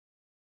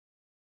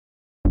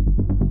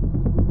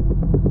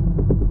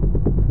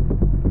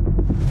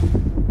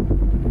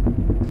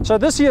So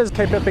this year's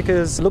Cape Epic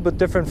is a little bit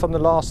different from the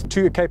last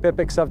 2 Cape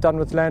Epics I've done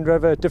with Land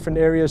Rover, different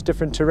areas,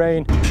 different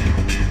terrain.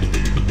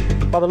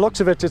 By the looks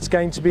of it, it's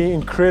going to be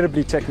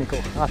incredibly technical.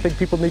 I think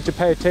people need to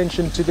pay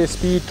attention to their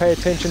speed, pay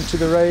attention to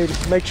the road,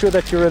 make sure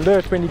that you're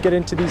alert when you get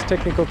into these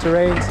technical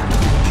terrains.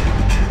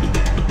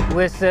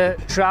 With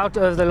the drought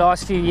over the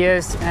last few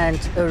years and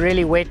a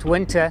really wet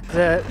winter,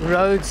 the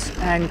roads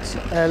and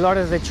a lot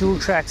of the dual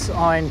tracks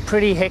are in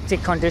pretty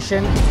hectic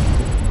condition.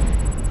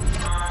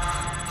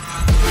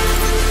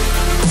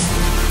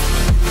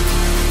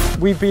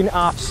 We've been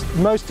out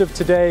most of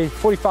today,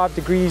 45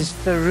 degrees.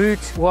 The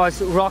route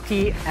was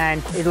rocky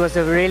and it was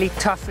a really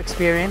tough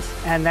experience,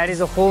 and that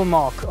is a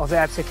hallmark of the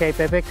ABSA Cape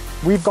Epic.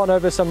 We've gone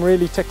over some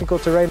really technical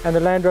terrain and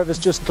the Land Rovers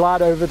just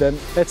glide over them.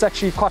 It's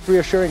actually quite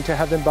reassuring to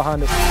have them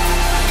behind us.